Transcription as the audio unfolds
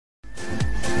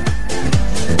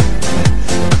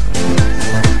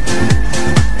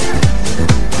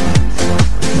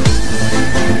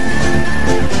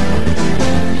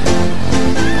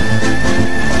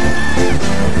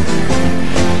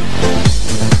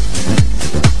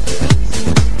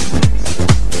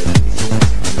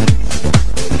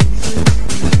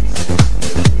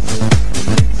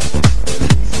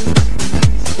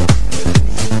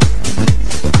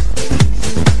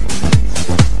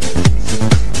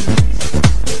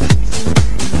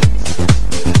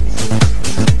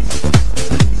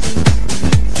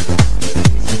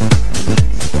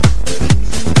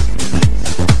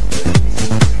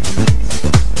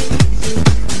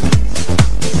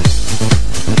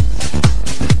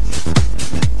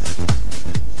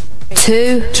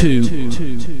2.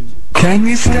 Can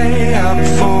you stay up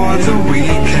for the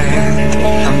weekend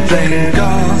and blame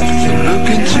God for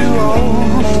looking too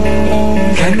old?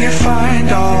 Can you find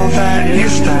all that you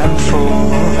stand for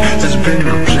has been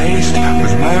replaced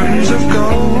with mountains of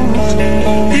gold?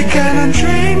 You can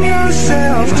untrain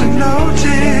yourself to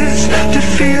notice, to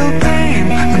feel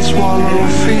pain and swallow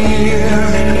fear.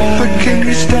 But can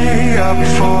you stay up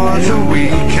for the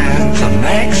weekend till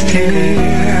next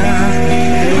year?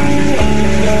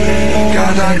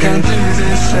 God, I can't do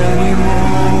this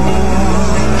anymore,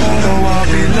 though I'll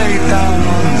be laid down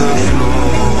on the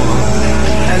floor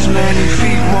as many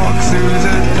feet walk through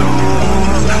the door,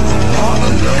 all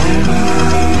alone.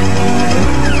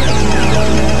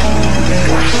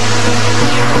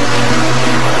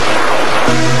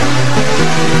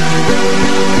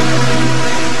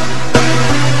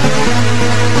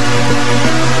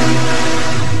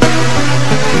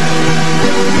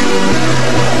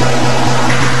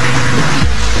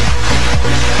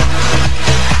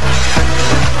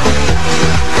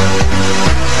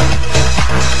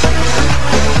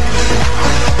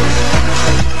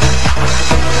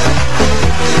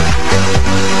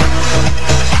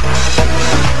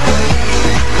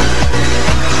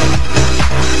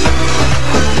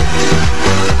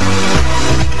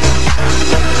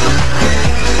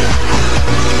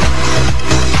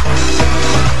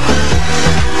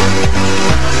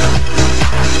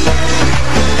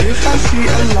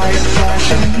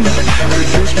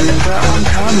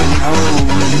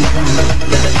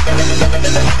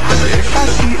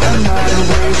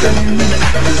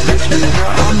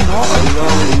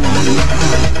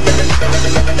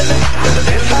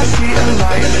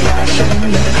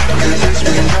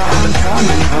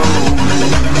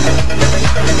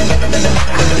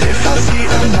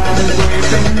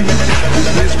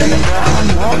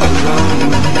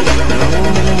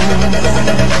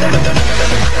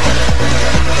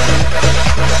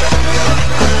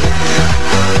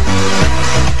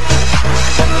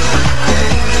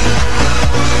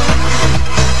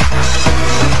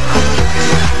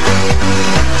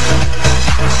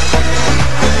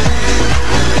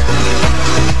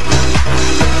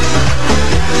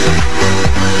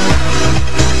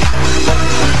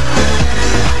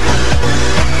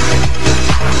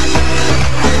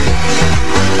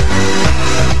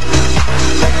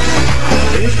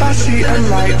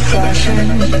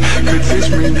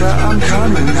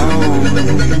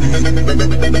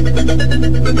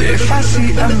 If I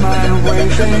see a man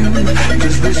waving,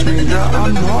 does this mean that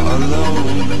I'm not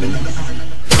alone?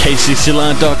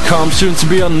 KCCLand.com, soon to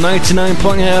be on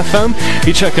 99.8 FM.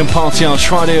 You're checking Party House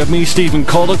Friday with me, Stephen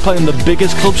Colduck, playing the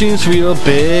biggest club tunes for your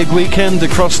big weekend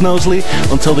across Knowsley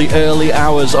until the early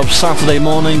hours of Saturday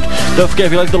morning. Don't forget,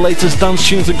 if you like the latest dance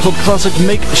tunes and club classics,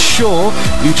 make sure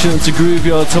you tune into Groove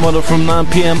Yard tomorrow from 9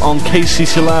 PM on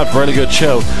KCC Live. Really good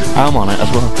show. I'm on it as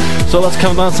well. So let's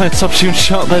come down to top tune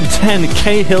shot. Then 10,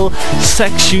 Cahill,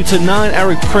 Sex Shooter. 9,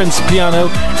 Eric Prince, Piano.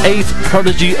 8,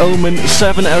 Prodigy, Omen.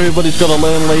 7, Everybody's Gotta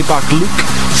Learn, Layback, Luke.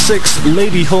 6,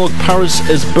 Lady Hawk, Paris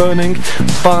is Burning.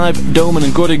 5, Doman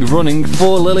and Gooding, Running.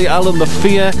 4, Lily Allen, The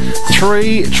Fear.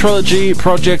 3, Trilogy,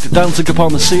 Project, Dancing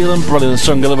Upon the Ceiling. Brilliant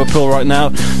song in Liverpool right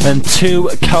now. And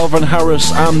 2, Calvin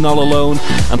Harris, I'm Not Alone.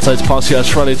 And today's Party House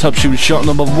Friday top tune shot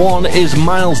number 1 is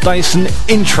Miles Dyson,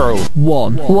 Intro.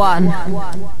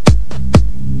 1.